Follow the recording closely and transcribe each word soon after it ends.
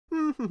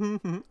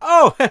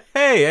Oh,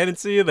 hey, I didn't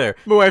see you there.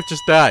 My wife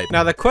just died.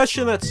 Now, the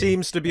question that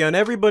seems to be on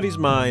everybody's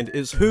mind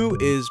is who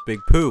is Big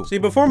Poo? See,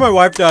 before my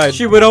wife died,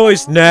 she would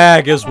always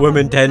nag, as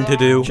women tend to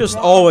do. Just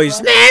always,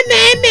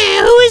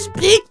 who is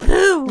Big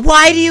Poo?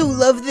 Why do you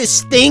love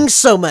this thing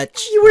so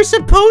much? You were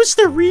supposed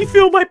to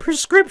refill my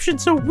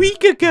prescriptions a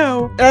week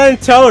ago. I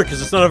didn't tell her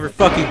because it's none of her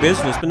fucking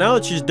business, but now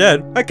that she's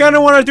dead, I kind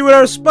of want to do it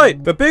out of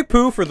spite. But Big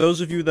Poo, for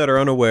those of you that are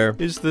unaware,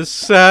 is this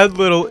sad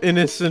little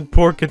innocent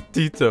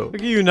porcatito. Look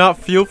at you not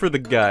feel for the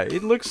guy.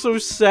 It looks so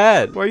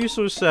sad. Why are you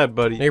so sad,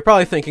 buddy? Now you're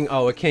probably thinking,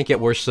 oh, it can't get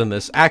worse than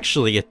this.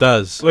 Actually, it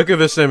does. Look at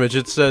this image.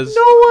 It says,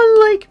 no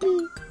one like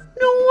me.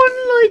 No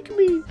one like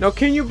me. Now,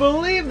 can you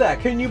believe that?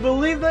 Can you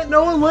believe that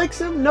no one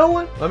likes him? No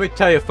one? Let me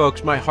tell you,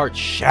 folks, my heart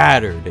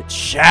shattered. It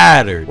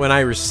shattered when I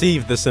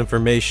received this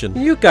information.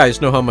 You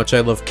guys know how much I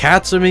love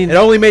cats. I mean, it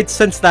only made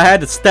sense that I had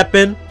to step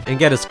in and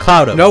get his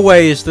clout up. No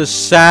way is this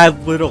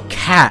sad little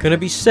cat gonna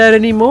be sad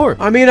anymore.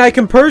 I mean, I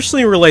can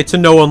personally relate to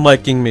no one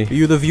liking me.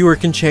 You, the viewer,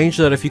 can change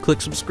that if you click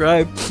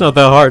subscribe. It's not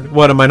that hard.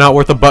 What, am I not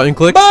worth a button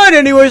click? But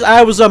anyways,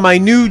 I was on my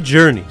new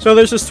journey. So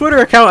there's this Twitter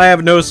account I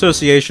have no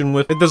association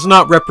with. It does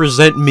not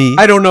represent me.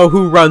 I don't know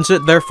who runs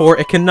it, therefore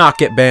it cannot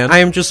get banned. I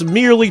am just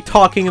merely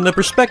talking in the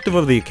perspective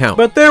of the account.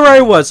 But there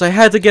I was. I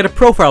had to get a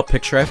profile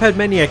picture. I've had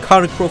many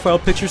iconic profile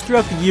pictures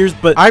throughout the years,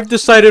 but I've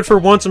decided for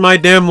once in my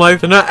damn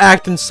life to not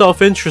act in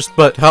self-interest,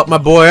 but help my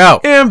boy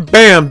out. And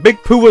bam,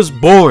 Big Poo was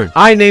born.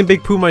 I named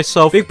Big Poo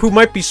myself. Big Poo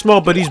might be small,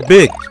 but he's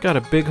big. He's got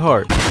a big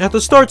heart. At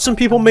the start, some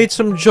people made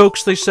some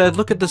jokes. They said,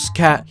 look at this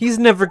cat. He's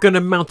never gonna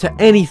amount to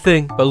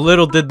anything. But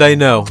little did they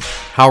know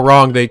how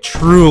wrong they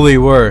truly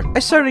were. I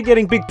started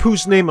getting Big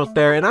Poo's name out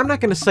there, and I'm not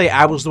gonna say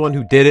I was the one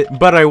who did it,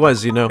 but I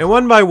was, you know. And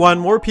one by one,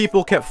 more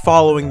people kept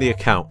following the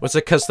account. Was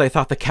it because they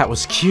thought the cat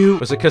was cute?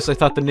 Was it because they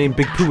thought the name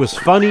Big Poo was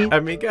funny? I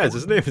mean, guys,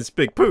 his name is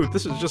Big Poo.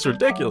 This is just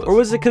ridiculous. Or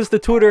was it because the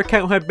Twitter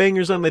account had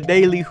bangers on the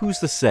daily? Who's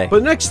to say?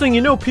 But next thing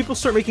you know, people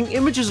start making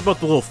images about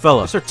the little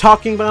fella. They start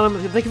talking about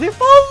him. They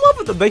fall in love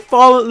with him.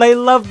 They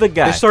love the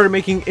guy. They started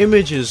making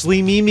images,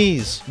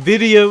 memes,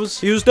 videos.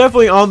 He was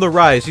definitely on the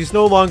rise. He's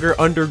no longer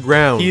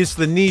underground. He is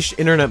the niche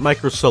internet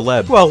micro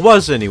celeb. Well,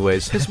 was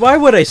anyways. Because why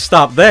would I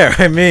stop there?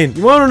 I mean,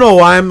 you want to know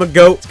why I'm the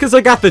GOAT? It's because I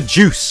got the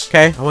juice,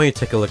 okay? I want you to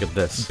take a look at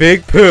this.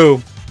 Big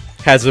Poo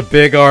has a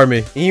big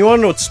army. And you want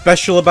to know what's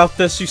special about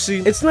this, you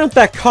see? It's not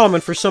that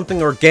common for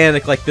something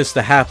organic like this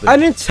to happen. I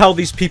didn't tell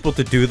these people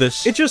to do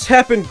this. It just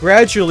happened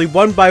gradually,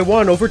 one by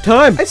one, over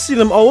time. I see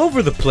them all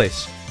over the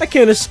place. I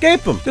can't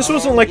escape them. This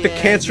wasn't like the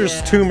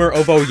cancerous tumor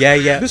of oh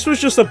yeah. This was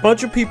just a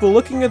bunch of people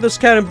looking at this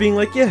cat and being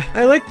like, yeah,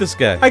 I like this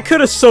guy. I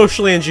could have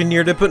socially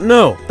engineered it, but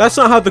no. That's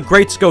not how the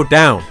greats go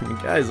down. I mean,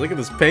 guys, look at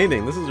this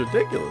painting. This is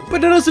ridiculous.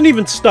 But it doesn't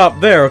even stop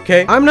there,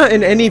 okay? I'm not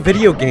in any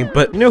video game,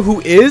 but you know who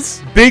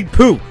is? Big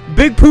Poo.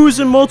 Big Poo's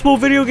in multiple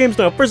video games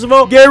now. First of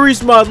all,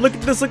 Gary's Mod. Look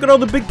at this. Look at all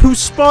the Big Poos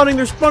spawning.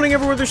 They're spawning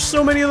everywhere. There's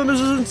so many of them. This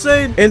is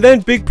insane. And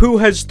then Big Poo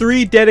has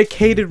 3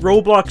 dedicated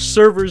Roblox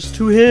servers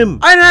to him.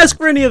 I didn't ask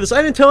for any of this.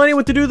 I didn't tell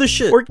anyone to do this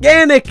shit.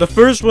 Organic. The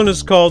first one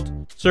is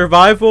called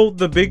Survival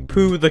the Big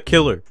Poo the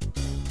Killer.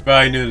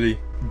 Finally,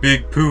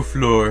 Big Poo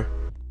floor.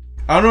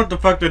 I don't know what the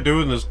fuck they're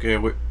doing in this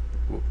game. Wait,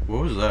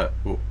 what was that?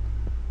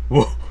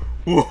 Whoa.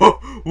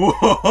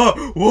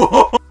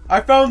 Whoa.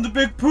 I found the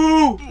Big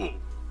Poo.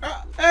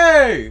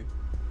 Hey!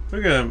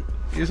 Look at him.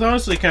 He's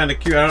honestly kind of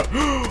cute.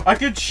 I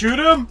could shoot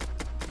him?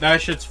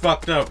 That shit's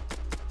fucked up.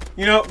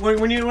 You know,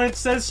 when it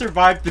says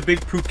survive the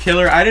Big Poo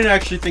killer, I didn't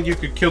actually think you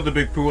could kill the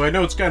Big Poo. I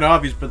know it's kind of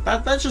obvious, but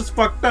that's just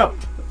fucked up.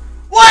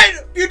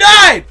 What? You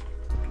died!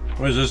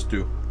 What does this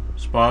do?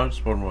 Spawn?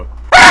 Spawn what?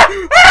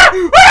 Mommy!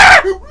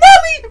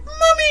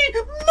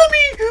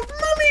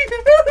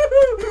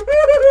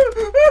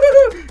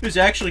 It's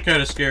actually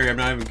kind of scary, I'm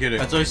not even kidding.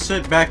 As I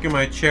sit back in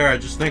my chair, I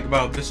just think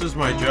about, this is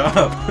my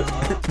job.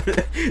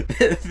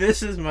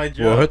 This is my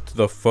job. What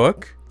the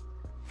fuck?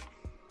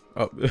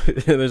 Oh,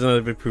 there's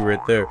another Big Poo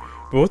right there.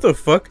 But what the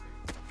fuck?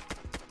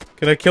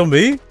 Can I kill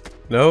me?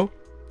 No?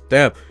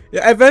 Damn.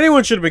 Yeah, if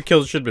anyone should have been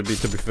killed, it should have been me,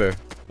 to be fair.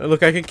 Now,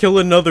 look, I can kill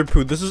another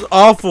Poo. This is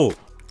awful.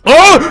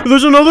 Oh!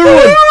 There's another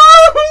one!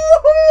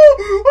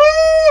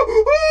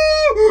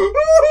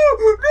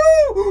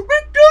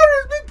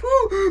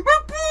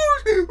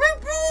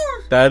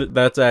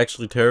 That's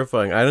actually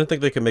terrifying. I don't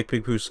think they can make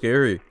Big Poo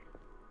scary.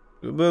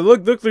 But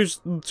look, there's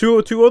two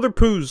other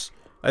Poos.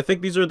 I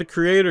think these are the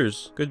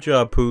creators. Good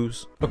job,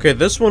 Poos. Okay,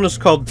 this one is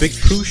called Big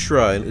Poo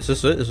Shrine. Is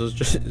this it?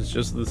 It's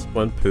just this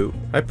one Poo.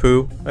 Hi,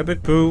 Poo. Hi,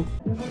 Big Poo.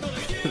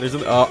 There's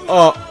an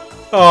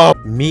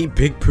meet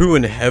Big Poo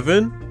in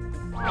heaven?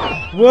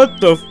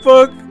 What the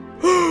fuck?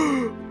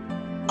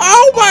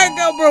 Oh my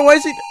god, bro, why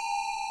is he...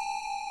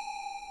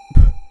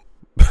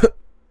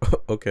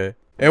 Okay.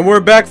 And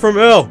we're back from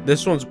L.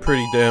 This one's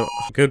pretty damn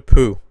good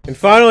Poo. And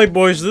finally,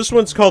 boys, this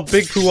one's called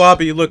Big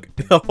Poo-Obby. Look,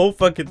 the whole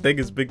fucking thing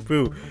is Big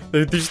Poo.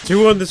 There's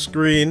 2 on the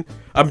screen.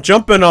 I'm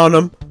jumping on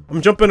them.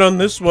 I'm jumping on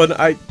this one.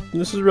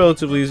 This is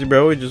relatively easy,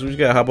 bro. We just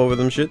gotta hop over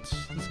them shits.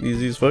 It's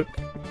easy as fuck.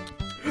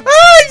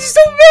 Ah, he's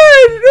so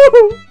mad? No!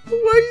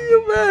 Why are you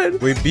so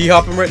mad? Wait, bee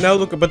hopping right now.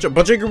 Look, a bunch of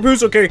angry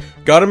poos. Okay,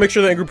 gotta make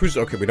sure the angry poos.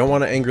 Okay, we don't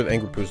want to anger the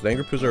angry poos. The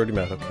angry poos are already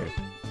mad. Okay.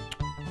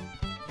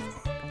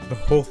 The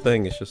whole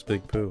thing is just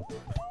Big Poo.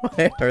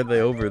 Why are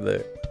they over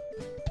there?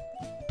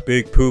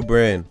 Big Poo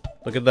brain.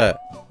 Look at that.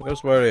 Look how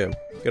smart I am.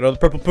 Get on the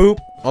purple poop.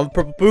 On the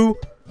purple poo.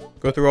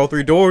 Go through all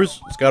 3 doors.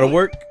 It's gotta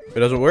work. If it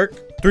doesn't work.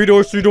 3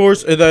 doors.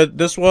 And then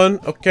this one.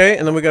 Okay,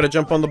 and then we gotta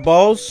jump on the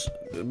balls.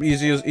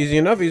 Easy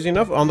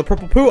enough. On the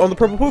purple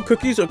poo.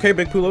 Cookies. Okay,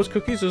 Big Poo loves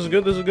cookies. This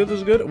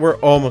is good. We're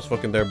almost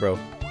fucking there, bro.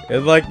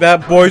 And like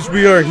that, boys,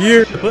 we are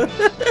here.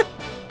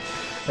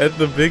 At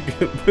the Big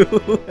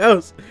Poo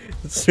house.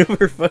 It's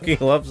super fucking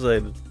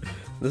lopsided.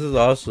 This is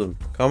awesome.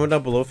 Comment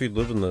down below if you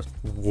live in this.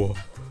 Whoa.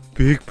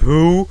 Big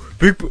Poo.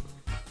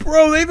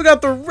 Bro, they even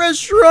got the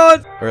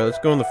restaurant. All right, let's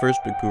go in the first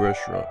Big Poo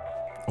restaurant.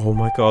 Oh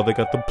my god, they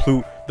got the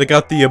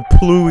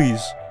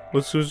pluies.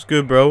 What's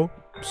good, bro?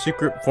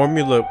 Secret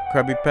formula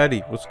Krabby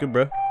Patty. What's good,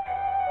 bro?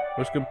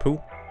 What's good,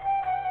 Poo?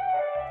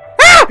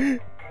 Ah!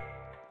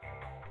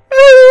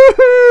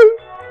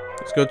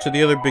 Let's go to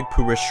the other Big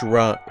Poo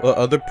restaurant.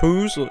 Other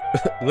Poos?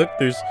 Look,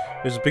 there's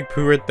a Big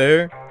Poo right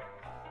there.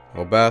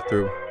 Oh,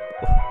 bathroom.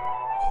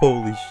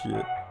 Holy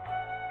shit.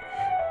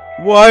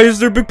 Why is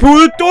there Big Poo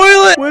in the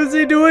toilet? What is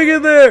he doing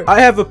in there?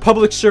 I have a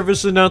public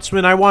service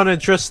announcement. I want to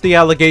address the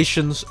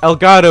allegations.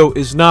 Elgato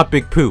is not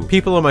Big Poo.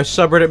 People on my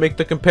subreddit make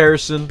the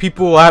comparison.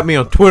 People will at me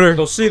on Twitter.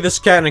 They'll see this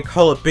cat and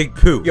call it Big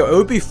Poo. Yo, it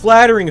would be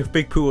flattering if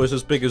Big Poo was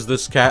as big as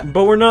this cat,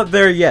 but we're not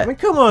there yet. I mean,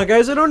 come on,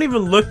 guys. I don't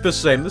even look the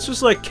same. This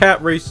is like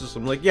cat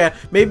racism. Like, yeah,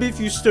 maybe if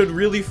you stood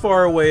really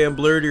far away and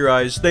blurred your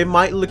eyes, they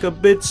might look a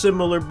bit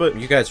similar, but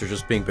you guys are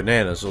just being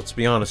bananas. Let's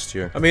be honest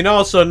here. I mean,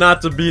 also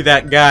not to be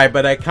that guy,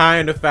 but I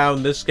kind of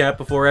found this cat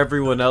before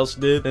everyone else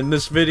did in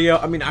this video.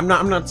 I mean, I'm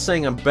not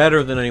saying I'm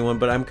better than anyone,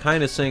 but I'm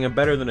kind of saying I'm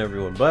better than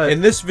everyone. But in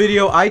this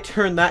video, I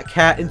turned that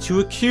cat into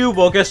a cube.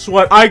 Well, guess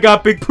what? I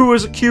got Big Poo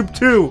as a cube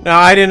too. Now,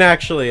 I didn't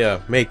actually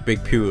make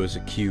Big Poo as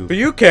a cube, but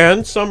you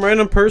can. Some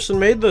random person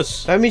made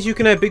this. That means you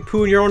can have Big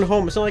Poo in your own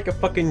home. It's not like a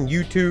fucking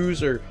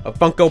U2s or a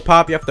Funko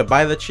Pop. You have to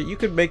buy that shit. You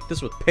could make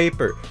this with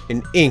paper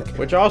and ink,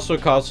 which also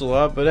costs a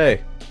lot, but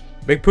hey.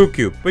 Big Poo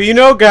cube. But you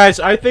know,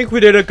 guys, I think we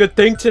did a good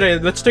thing today.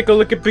 Let's take a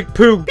look at Big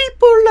Poo.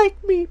 People like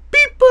me.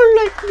 People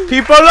like me.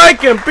 People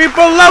like him.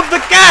 People love the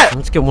cat.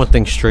 Let's get one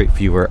thing straight,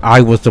 viewer.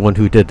 I was the one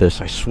who did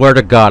this. I swear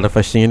to God, if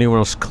I see anyone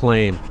else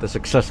claim the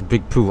success of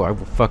Big Poo, I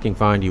will fucking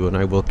find you and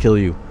I will kill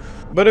you.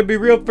 But to be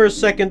real for a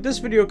second, this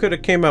video could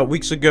have came out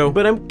weeks ago,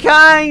 but I'm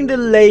kinda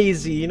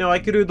lazy. You know, I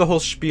could do the whole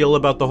spiel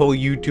about the whole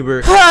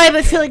YouTuber. I've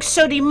been feeling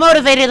so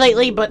demotivated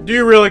lately, but... Do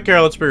you really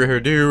care? Let's be real here.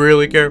 Do you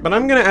really care? But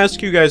I'm gonna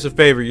ask you guys a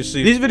favor. You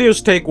see, these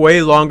videos take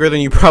way longer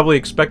than you probably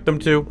expect them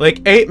to.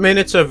 Like, 8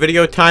 minutes of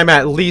video time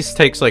at least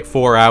takes like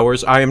 4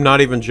 hours. I am not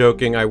even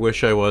joking. I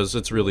wish I was.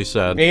 It's really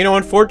sad. And you know,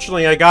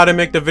 unfortunately, I gotta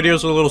make the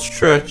videos a little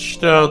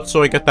stretched out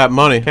so I get that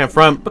money. Can't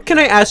front. But can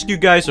I ask you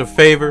guys a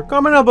favor?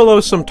 Comment down below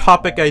some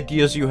topic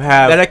ideas you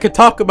have that I could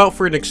talk about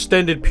for an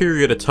extended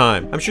period of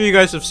time. I'm sure you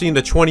guys have seen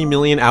the 20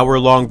 million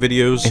hour-long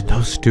videos, and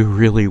those do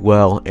really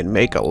well and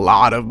make a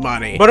lot of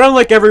money. But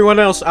unlike everyone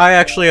else, I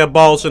actually have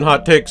balls and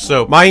hot takes,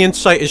 so my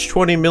insight is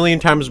 20 million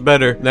times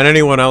better than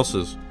anyone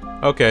else's.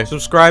 Okay,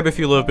 subscribe if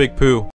you love Big Poo.